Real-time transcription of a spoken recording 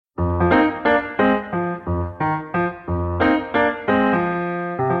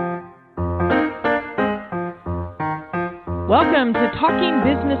Welcome to Talking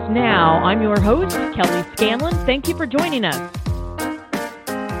Business Now. I'm your host, Kelly Scanlon. Thank you for joining us.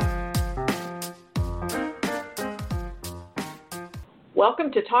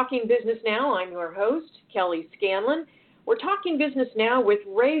 Welcome to Talking Business Now. I'm your host, Kelly Scanlon. We're talking business now with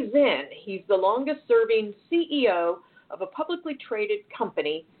Ray Zinn. He's the longest-serving CEO of a publicly traded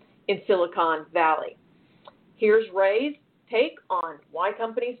company in Silicon Valley. Here's Ray's take on why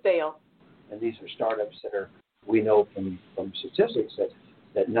companies fail. And these are startups that we know from statistics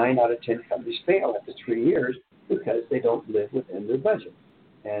that 9 out of 10 companies fail after 3 years because they don't live within their budget.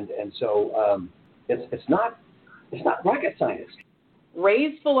 And so it's not rocket science.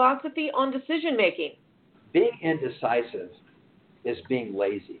 Ray's philosophy on decision making. Being indecisive is being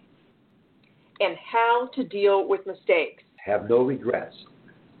lazy. And how to deal with mistakes. Have no regrets.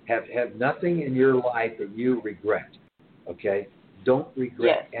 Have nothing in your life that you regret. Okay? Don't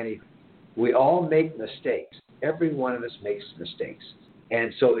regret anything. We all make mistakes. Every one of us makes mistakes.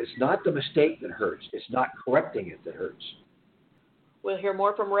 And so it's not the mistake that hurts. It's not correcting it that hurts. We'll hear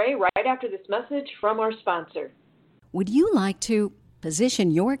more from Ray right after this message from our sponsor. Would you like to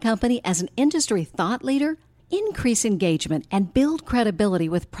position your company as an industry thought leader, increase engagement, and build credibility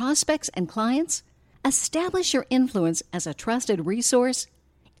with prospects and clients? Establish your influence as a trusted resource?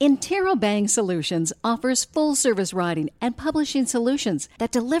 InteroBang Solutions offers full-service writing and publishing solutions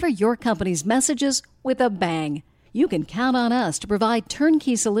that deliver your company's messages with a bang. You can count on us to provide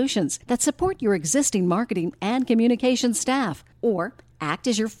turnkey solutions that support your existing marketing and communication staff, or act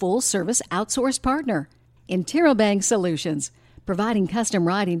as your full-service outsourced partner. InteroBang Solutions, providing custom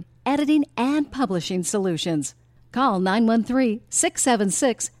writing, editing, and publishing solutions. Call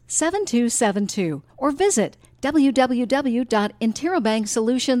 913-676-7272 or visit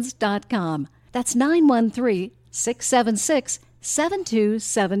www.interobanksolutions.com. That's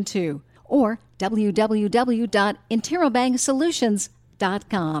 913-676-7272 or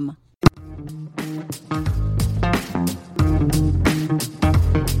www.interobanksolutions.com.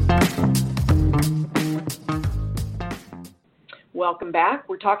 Welcome back.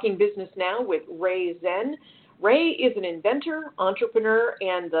 We're talking business now with Ray Zinn. Ray is an inventor, entrepreneur,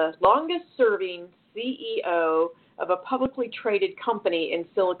 and the longest-serving CEO of a publicly traded company in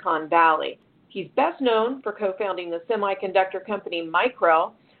Silicon Valley. He's best known for co-founding the semiconductor company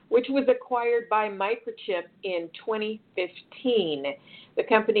Micrel, which was acquired by Microchip in 2015. The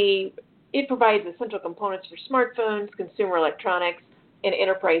company, it provides essential components for smartphones, consumer electronics, and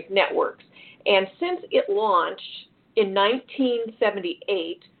enterprise networks. And since it launched in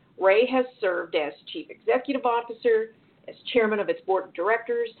 1978, Ray has served as Chief Executive Officer, as Chairman of its Board of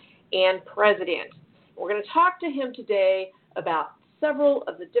Directors, and President. We're going to talk to him today about several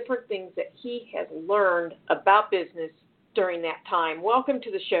of the different things that he has learned about business during that time. Welcome to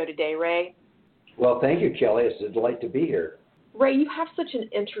the show today, Ray. Well, thank you, Kelly. It's a delight to be here. Ray, you have such an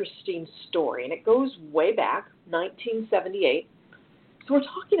interesting story, and it goes way back, 1978. So we're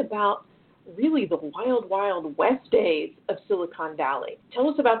talking about really the wild, wild west days of Silicon Valley. Tell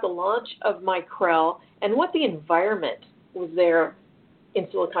us about the launch of Micrel and what the environment was there in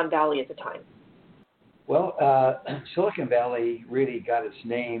Silicon Valley at the time. Well, Silicon Valley really got its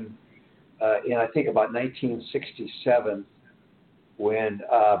name in, I think, about 1967 when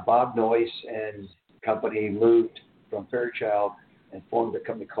Bob Noyce and company moved from Fairchild and formed a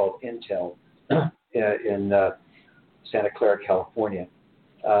company called Intel in Santa Clara, California.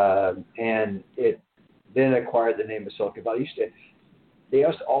 And it then acquired the name of Silicon Valley. They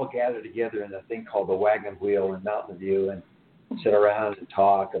used to all gather together in a thing called the Wagon Wheel in Mountain View and sit around and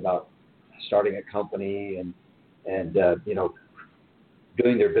talk about starting a company and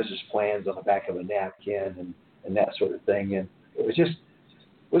doing their business plans on the back of a napkin and that sort of thing. And it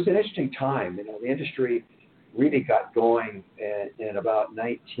was an interesting time. The industry really got going in about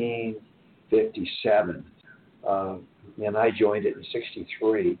 1957. And I joined it in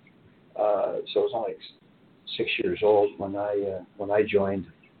 '63, so I was only 6 years old when I joined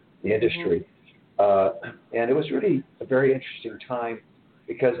the industry, and it was really a very interesting time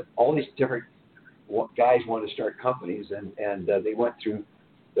because all these different guys wanted to start companies, and they went through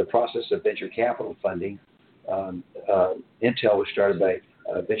the process of venture capital funding. Intel was started by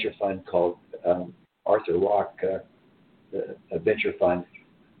a venture fund called Arthur Rock Venture Fund,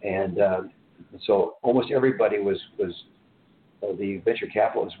 and so almost everybody was the venture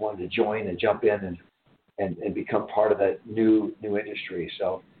capitalists wanted to join and jump in and become part of that new industry.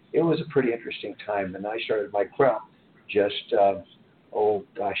 So it was a pretty interesting time. And I started Micrel just, it was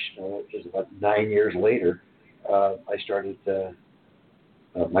about 9 years later. I started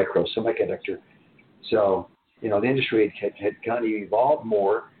Micrel Semiconductor. So, the industry had kind of evolved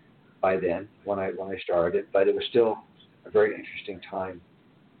more by then when I started, but it was still a very interesting time.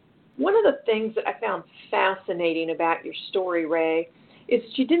 One of the things that I found fascinating about your story, Ray, is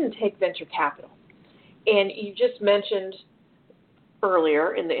that you didn't take venture capital. And you just mentioned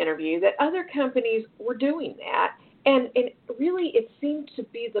earlier in the interview that other companies were doing that. And really, it seemed to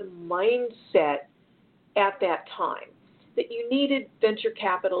be the mindset at that time that you needed venture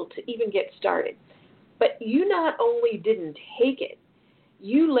capital to even get started. But you not only didn't take it,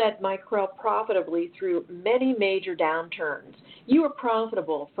 you led Micrel profitably through many major downturns. You were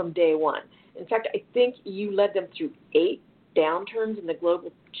profitable from day one. In fact, I think you led them through 8 downturns in the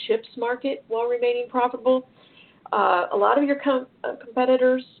global chips market while remaining profitable. A lot of your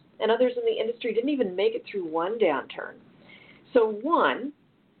competitors and others in the industry didn't even make it through one downturn. So one,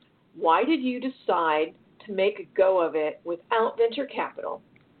 why did you decide to make a go of it without venture capital?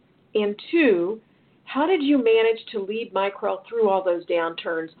 And two, how did you manage to lead Micrel through all those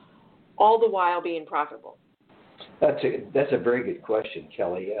downturns, all the while being profitable? That's a very good question,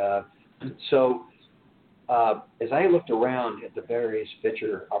 Kelly. As I looked around at the various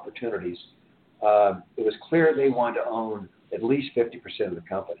venture opportunities, it was clear they wanted to own at least 50% of the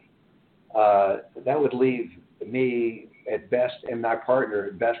company. That would leave me at best and my partner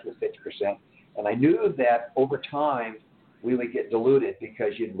at best with 50%. And I knew that over time we would get diluted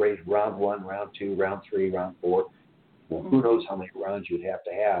because you'd raise round 1, round 2, round 3, round 4. Well, who knows how many rounds you'd have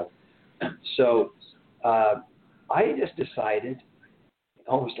to have. So I just decided,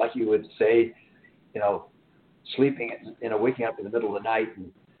 almost like you would say, waking up in the middle of the night,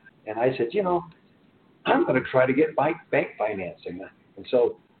 and I said, I'm going to try to get bank financing. And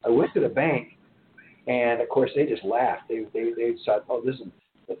so I went to the bank, and of course they just laughed. They said, "Oh, this is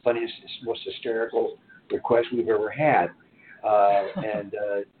the funniest, most hysterical request we've ever had."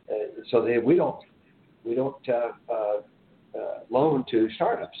 So we don't loan to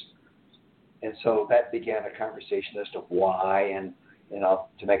startups. And so that began a conversation as to why. And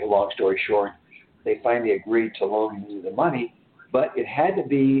to make a long story short, they finally agreed to loan me the money, but it had to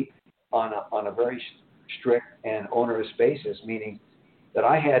be on a very strict and onerous basis, meaning that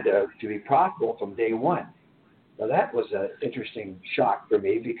I had to be profitable from day one. Now that was an interesting shock for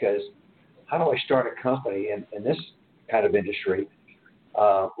me, because how do I start a company in this kind of industry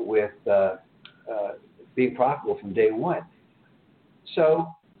with being profitable from day one? So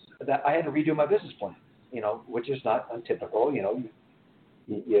that I had to redo my business plan, which is not untypical.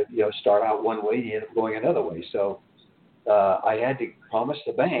 You start out one way, you end up going another way. So I had to promise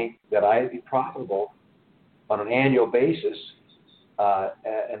the bank that I'd be profitable on an annual basis,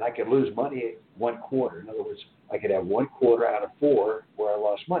 and I could lose money one quarter. In other words, I could have 1 quarter out of 4 where I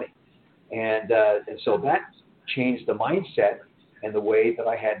lost money. And so that changed the mindset and the way that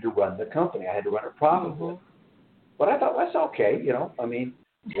I had to run the company. I had to run it profitably. Mm-hmm. But I thought, that's okay,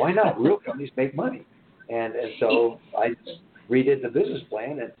 why not? Real companies make money. And so I redid the business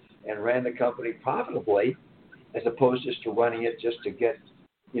plan and ran the company profitably, as opposed just to running it just to get,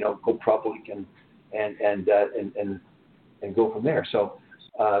 go public and go from there. So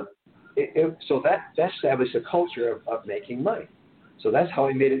so that established a culture of making money. So that's how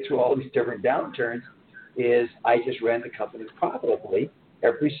I made it through all these different downturns. Is I just ran the company profitably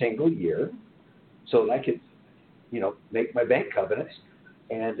every single year, so that I could, make my bank covenants,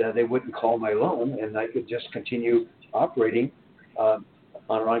 and they wouldn't call my loan, and I could just continue operating on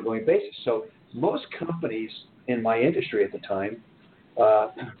an ongoing basis. So most companies in my industry at the time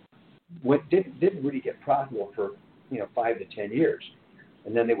didn't really get profitable for 5 to 10 years,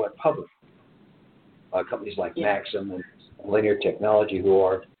 and then they went public. Companies like Maxim and Linear Technology, who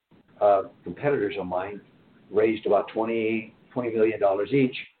are competitors of mine, raised about $20 million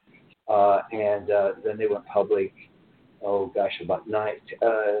each, and then they went public. About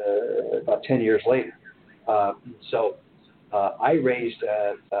 10 years later. So I raised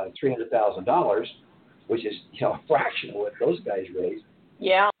 $300,000, which is a fraction of what those guys raised.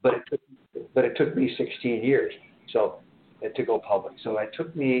 Yeah. But it took me 16 years to go public. So it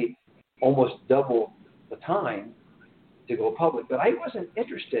took me almost double the time to go public. But I wasn't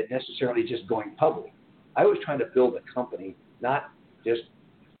interested necessarily just going public. I was trying to build a company, not just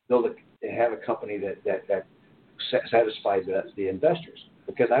have a company that satisfied the investors,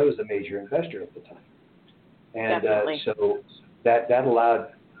 because I was the major investor at the time. And so that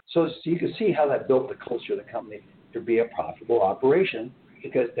allowed, so you can see how that built the culture of the company to be a profitable operation,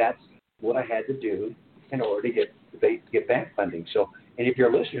 because that's what I had to do in order to get bank funding. So any of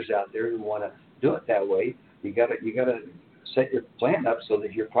your listeners out there who want to do it that way, you got to set your plan up so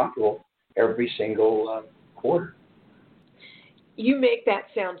that you're profitable every single quarter. You make that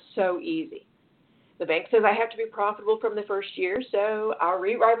sound so easy. The bank says I have to be profitable from the first year, so I'll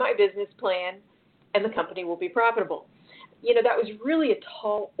rewrite my business plan, and the company will be profitable. that was really a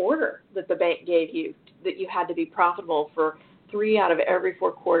tall order that the bank gave you, that you had to be profitable for 3 out of every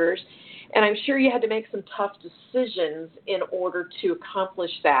 4 quarters. And I'm sure you had to make some tough decisions in order to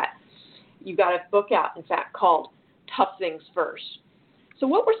accomplish that. You got a book out, in fact, called Tough Things First. So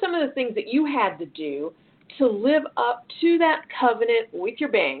what were some of the things that you had to do to live up to that covenant with your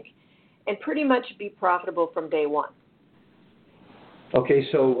bank and pretty much be profitable from day one? Okay,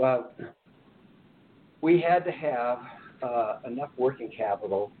 so we had to have enough working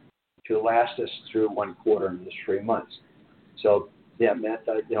capital to last us through 1 quarter in just 3 months. So that meant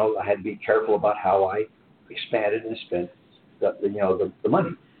that, I had to be careful about how I expanded and spent the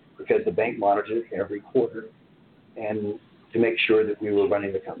money, because the bank monitored it every quarter, and to make sure that we were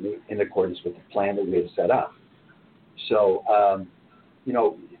running the company in accordance with the plan that we had set up. So, you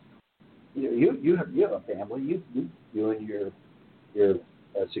have a family. You and your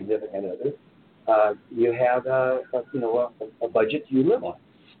significant other. You have a budget you live on,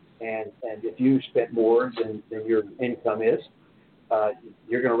 and if you spend more than your income is,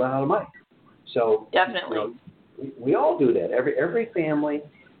 you're going to run out of money. So definitely, we all do that. Every family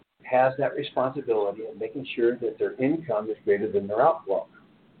has that responsibility of making sure that their income is greater than their outflow.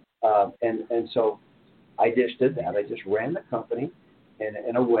 And so I just did that. I just ran the company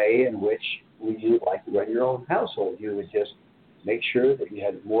in a way in which you would like to run your own household. You would just make sure that you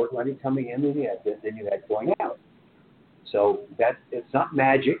had more money coming in than you had going out. So that it's not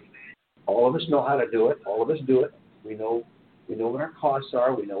magic. All of us know how to do it. All of us do it. We know what our costs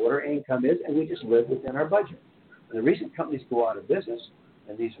are. We know what our income is, and we just live within our budget. And the reason companies go out of business,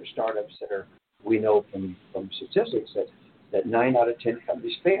 and these are startups that are, we know from statistics that 9 out of 10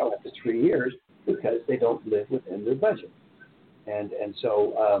 companies fail after 3 years because they don't live within their budget. And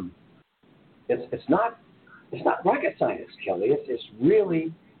so it's not rocket science, Kelly. It's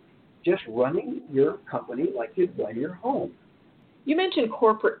really just running your company like you'd run your home. You mentioned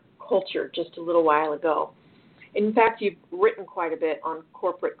corporate culture just a little while ago. In fact, you've written quite a bit on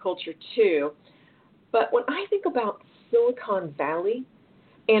corporate culture too. But when I think about Silicon Valley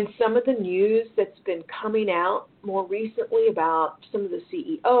and some of the news that's been coming out more recently about some of the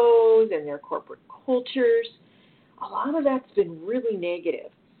CEOs and their corporate cultures, a lot of that's been really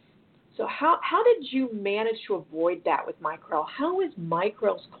negative. So how did you manage to avoid that with Micrel? How is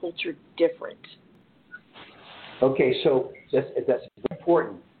Micrel's culture different? Okay, so that's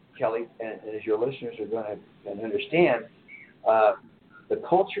important, Kelly, and as your listeners are going to understand, the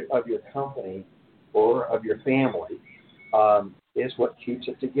culture of your company or of your family is what keeps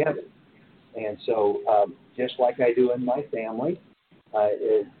it together. And so just like I do in my family,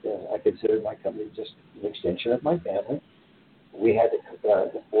 I consider my company just an extension of my family. We had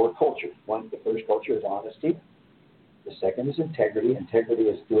the 4 cultures. The first culture is honesty. The second is integrity. Integrity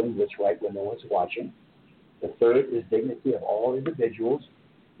is doing what's right when no one's watching. The third is dignity of all individuals.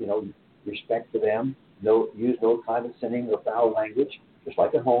 Respect for them. Use no condescending or foul language. Just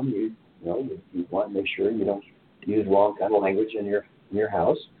like at home, you want to make sure you don't use wrong kind of language in your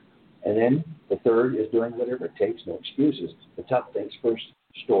house. And then the third is doing whatever it takes, no excuses. The tough things first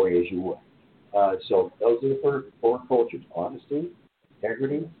story, as you would. So those are the 4 cultures: honesty,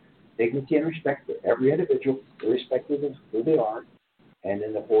 integrity, dignity, and respect for every individual, irrespective of who they are. And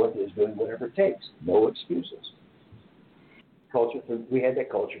then the 4th is doing whatever it takes, no excuses. We had that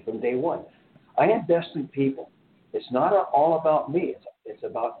culture from day one. I invest in people. It's not all about me. It's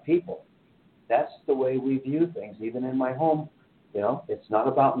about people. That's the way we view things, even in my home. It's not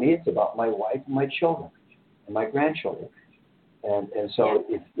about me. It's about my wife and my children and my grandchildren. And so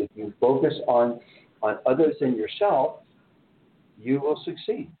if you focus on others than yourself, you will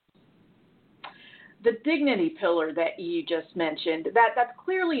succeed. The dignity pillar that you just mentioned, that's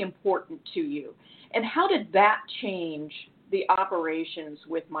clearly important to you. And how did that change the operations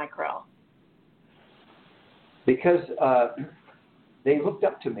with Micrel? Because they looked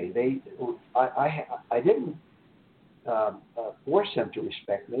up to me. I didn't force them to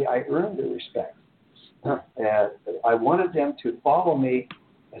respect me. I earned their respect. I wanted them to follow me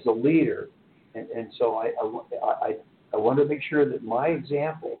as a leader, and so I wanted to make sure that my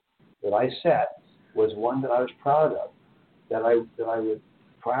example that I set was one that I was proud of, that I would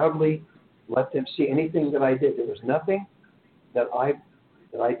proudly let them see anything that I did. There was nothing that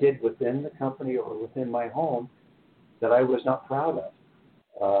I did within the company or within my home that I was not proud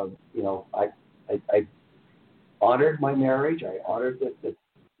of. I honored my marriage. I honored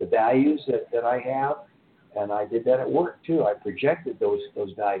the values that I have, and I did that at work too. I projected those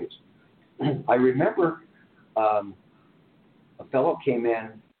values. I remember a fellow came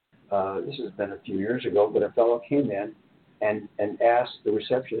in. This has been a few years ago, but a fellow came in and asked the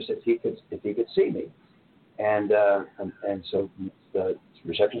receptionist if he could see me. And so the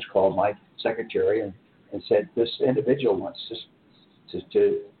receptionist called my secretary and said, this individual wants to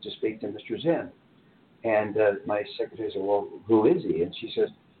speak to Mr. Zen. And my secretary said, well, who is he? And she says,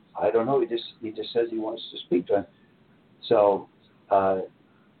 I don't know. He just says he wants to speak to him. So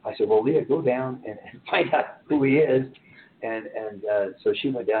I said, well, Leah, go down and find out who he is. And so she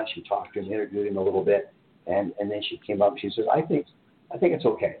went down. She talked to him, interviewed him a little bit, and then she came up. And she said, I think it's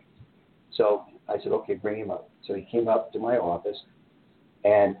okay. So I said, okay, bring him up. So he came up to my office,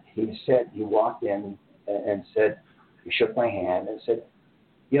 and he walked in and said, he shook my hand and said,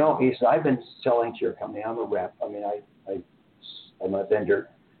 he said, I've been selling to your company. I'm a rep. I mean, I'm a vendor,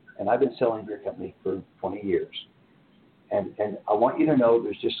 and I've been selling to your company for 20 years. And I want you to know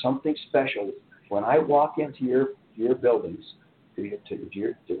there's just something special. When I walk into your buildings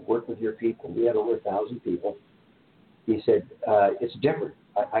to work with your people, we had over 1,000 people. He said, it's different.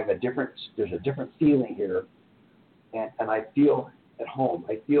 There's a different feeling here, and I feel at home.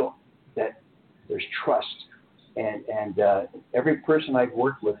 I feel that there's trust, and every person I've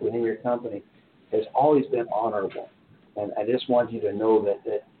worked with within your company has always been honorable, and I just want you to know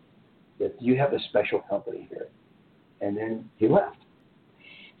that you have a special company here. And then he left.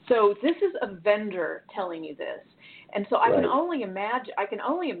 So this is a vendor telling you this, and so I can only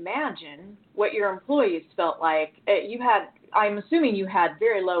imagine what your employees felt like. I'm assuming you had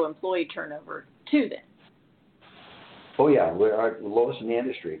very low employee turnover too, then. Oh yeah, we're our lowest in the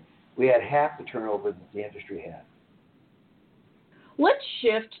industry. We had half the turnover that the industry had. Let's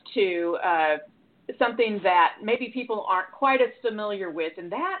shift to something that maybe people aren't quite as familiar with,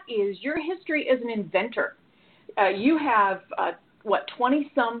 and that is your history as an inventor. You have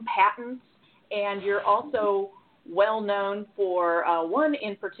 20-some patents, and you're also well known for one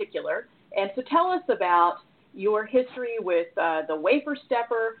in particular. And so tell us about your history with the wafer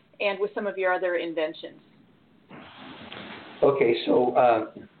stepper and with some of your other inventions. Okay, so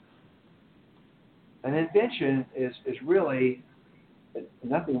an invention is really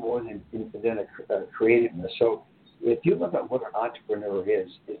nothing more than a creativeness. So if you look at what an entrepreneur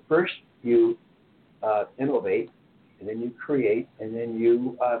is first you innovate, and then you create, and then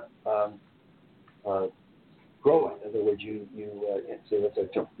you grow it. In other words, you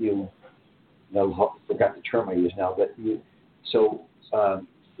forgot the term I use now, but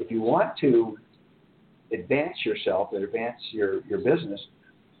if you want to advance yourself and advance your business,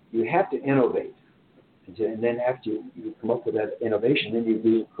 you have to innovate. And then after you come up with that innovation, then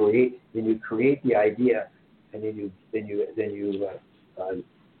you create the idea, and then you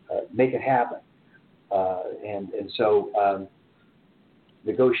make it happen. So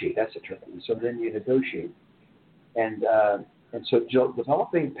negotiate. That's the term. And so then you negotiate, and so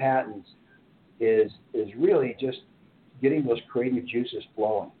developing patents is really just getting those creative juices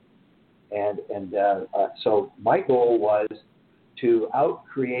flowing. So my goal was to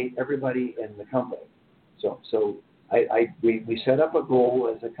out-create everybody in the company. So we set up a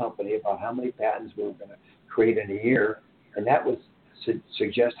goal as a company about how many patents we were going to create in a year, and that was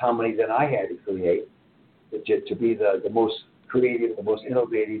suggest how many that I had to create to be the most creative, the most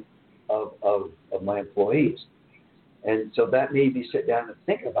innovative of my employees. And so that made me sit down and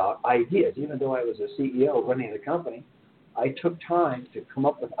think about ideas. Even though I was a CEO running the company, I took time to come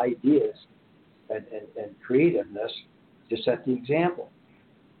up with ideas and creativeness to set the example.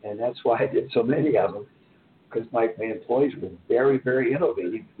 And that's why I did so many of them, because my employees were very, very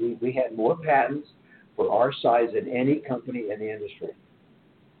innovative. We had more patents for our size than any company in the industry.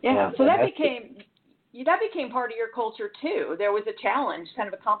 Yeah, so that became part of your culture too. There was a challenge, kind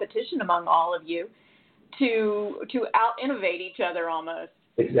of a competition among all of you to out-innovate each other almost.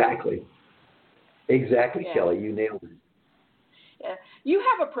 Exactly, yeah. Kelly, you nailed it. Yeah. You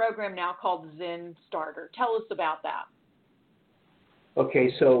have a program now called Zen Starter. Tell us about that.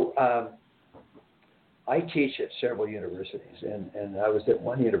 Okay, so I teach at several universities, and I was at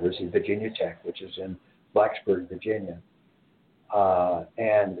one university, Virginia Tech, which is in Blacksburg, Virginia.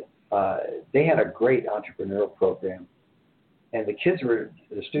 And they had a great entrepreneurial program, and the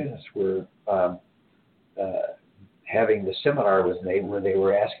students were having the seminar with me where they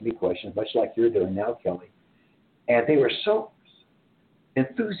were asking me questions, much like you're doing now, Kelly. And they were so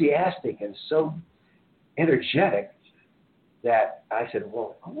enthusiastic and so energetic that I said,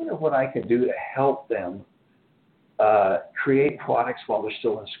 well, I wonder what I can do to help them create products while they're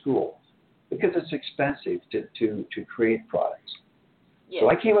still in school, because it's expensive to create products. Yes. So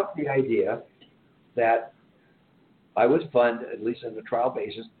I came up with the idea that I would fund, at least on a trial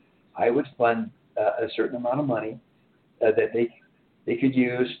basis, I would fund a certain amount of money that they could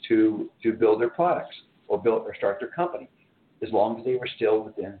use to build their products or start their company, as long as they were still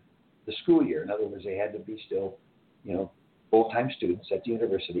within the school year. In other words, they had to be still, full-time students at the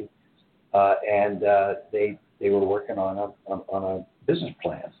university, and they were working on a business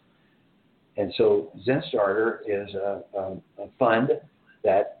plan. And so ZenStarter is a fund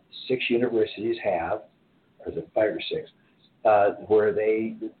that 6 universities have, or is it 5 or 6, where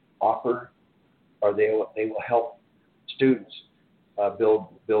they offer, or they will help students build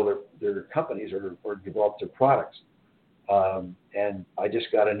their companies or develop their products. And I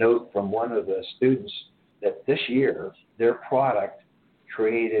just got a note from one of the students that this year their product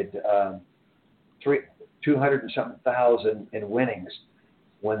created 200 and something thousand in winnings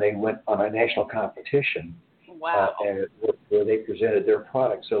when they went on a national competition. Wow. Where they presented their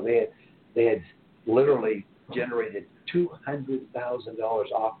product. So they had literally generated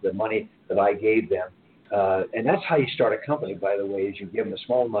 $200,000 off the money that I gave them. And that's how you start a company, by the way, is you give them a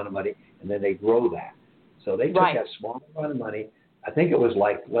small amount of money and then they grow that. So they took that small amount of money, I think it was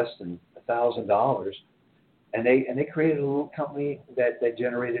like less than $1,000, and they created a little company that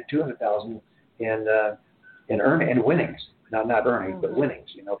generated $200,000 in winnings. Not earnings, but winnings,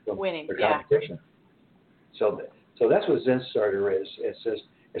 from their competition. So that's what ZenStarter is.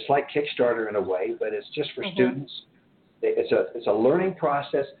 It's like Kickstarter in a way, but it's just for students. It's a learning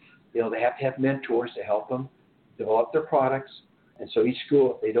process. They have to have mentors to help them develop their products. And so each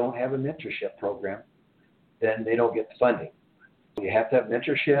school, if they don't have a mentorship program, then they don't get the funding. You have to have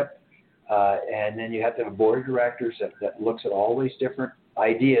mentorship, and then you have to have a board of directors that looks at all these different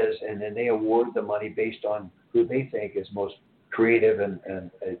ideas, and then they award the money based on who they think is most creative and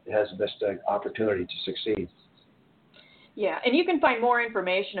has the best opportunity to succeed. Yeah, and you can find more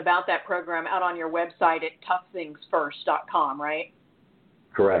information about that program out on your website at toughthingsfirst.com, right?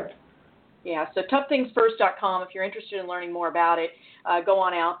 Correct. Yeah, so toughthingsfirst.com. If you're interested in learning more about it, go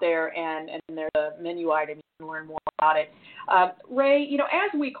on out there, and there's a menu item. You can learn more about it. Ray,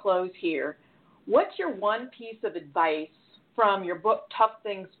 as we close here, what's your one piece of advice from your book, Tough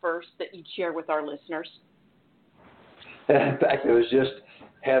Things First, that you'd share with our listeners? In fact, I was just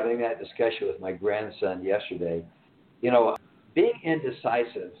having that discussion with my grandson yesterday. Being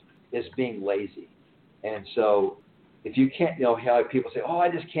indecisive is being lazy. And so if you can't, how people say, I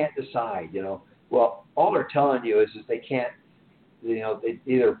just can't decide, well, all they're telling you is they can't, they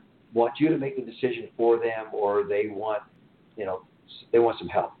either want you to make the decision for them or they want some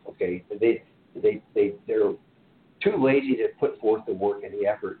help, okay? They're too lazy to put forth the work and the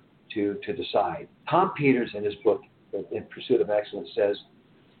effort to decide. Tom Peters, in his book, In Pursuit of Excellence, says,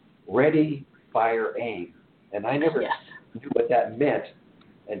 ready, fire, aim. And I never knew what that meant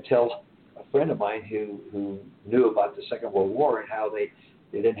until a friend of mine who knew about the Second World War and how they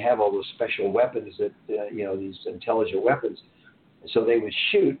didn't have all those special weapons that, these intelligent weapons. And so they would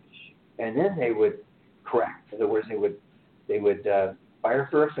shoot and then they would correct. In other words, they would fire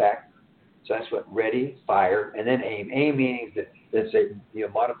for effect. So that's what ready, fire, and then aim. Aim meaning that say,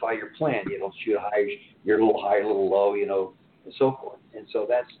 modify your plan. Shoot high, you're a little high, a little low, and so forth. And so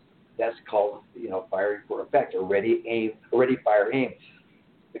that's called, firing for effect, or ready, aim, ready, fire, aim.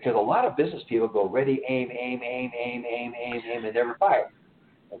 Because a lot of business people go ready, aim, and never fire.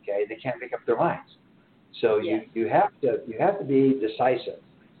 Okay, they can't make up their minds. So you have to be decisive.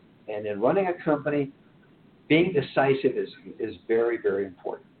 And in running a company, being decisive is very, very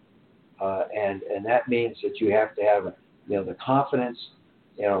important. And that means that you have to have the confidence,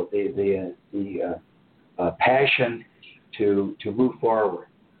 the passion to move forward.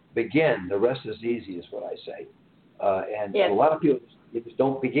 Begin. The rest is easy, is what I say. And a lot of people just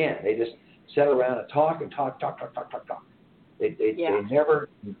don't begin. They just sit around and talk. They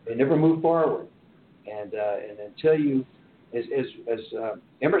never move forward. And until you, as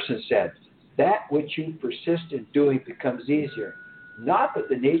Emerson said, that which you persist in doing becomes easier. Not that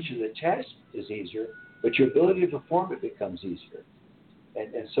the nature of the task is easier, but your ability to perform it becomes easier.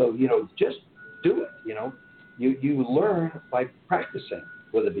 And so, just do it. You learn by practicing,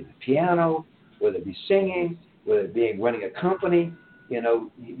 whether it be the piano, whether it be singing, whether it be running a company. You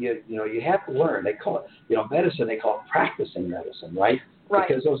have to learn. They call it, medicine. They call it practicing medicine, right?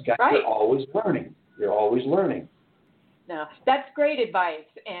 Because those guys are always learning. You're always learning. No, that's great advice,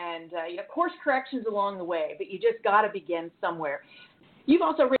 and course corrections along the way, but you just got to begin somewhere. You've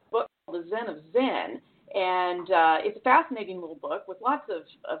also written a book called The Zen of Zen, and it's a fascinating little book with lots of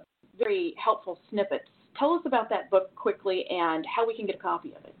very helpful snippets. Tell us about that book quickly and how we can get a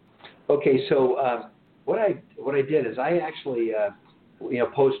copy of it. Okay, so what I did is I actually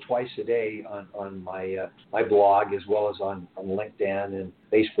post twice a day on my blog as well as on LinkedIn and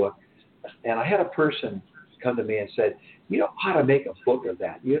Facebook, and I had a person come to me and said, how to make a book of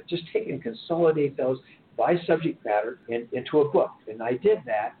that. You just take and consolidate those by subject matter into a book. And I did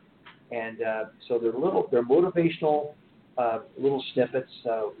that, And so they're motivational little snippets,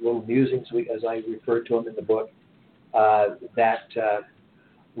 little musings, as I refer to them in the book, that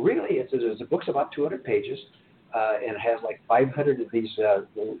really, the book's about 200 pages, and it has like 500 of these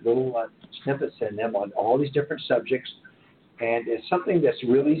little snippets in them on all these different subjects. And it's something that's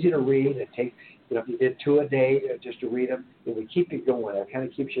real easy to read. It takes, if you did 2 a day just to read them, it would keep you going. It kind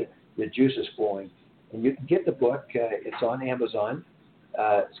of keeps your juices flowing. And you can get the book. It's on Amazon.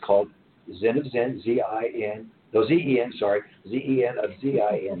 It's called Zen of Zen, Z-I-N, no, Z-E-N, sorry, Z-E-N of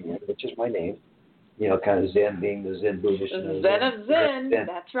Z-I-N, which is my name. Kind of Zen being the Zen Buddhist. Zen of Zen,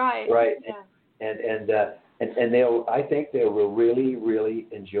 that's right. Right. Yeah. And I think they will really, really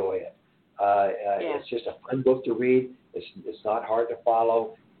enjoy it. It's just a fun book to read. It's not hard to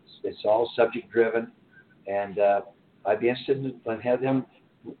follow. It's all subject driven, and I'd be interested in have them,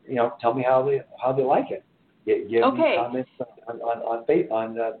 tell me how they like it. Give me comments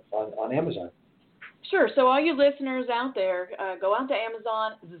on Amazon. Sure. So all you listeners out there, go out to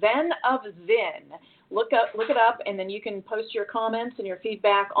Amazon, Zen of Zen. Look it up, and then you can post your comments and your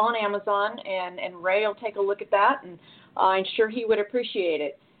feedback on Amazon, and Ray will take a look at that, and I'm sure he would appreciate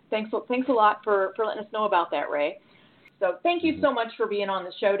it. Thanks a lot for letting us know about that, Ray. So thank you so much for being on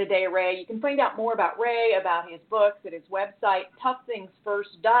the show today, Ray. You can find out more about Ray, about his books at his website,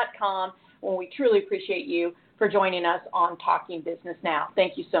 toughthingsfirst.com. And we truly appreciate you for joining us on Talking Business Now.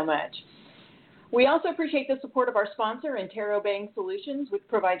 Thank you so much. We also appreciate the support of our sponsor, Interrobang Solutions, which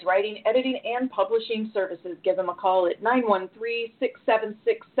provides writing, editing, and publishing services. Give them a call at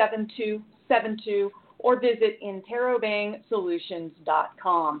 913-676-7272 or visit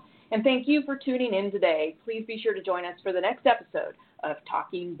interrobangsolutions.com. And thank you for tuning in today. Please be sure to join us for the next episode of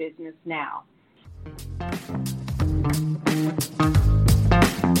Talking Business Now.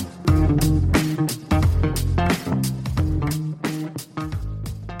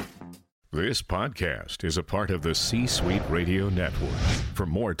 This podcast is a part of the C-Suite Radio Network. For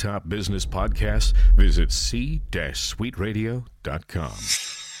more top business podcasts, visit c-suiteradio.com.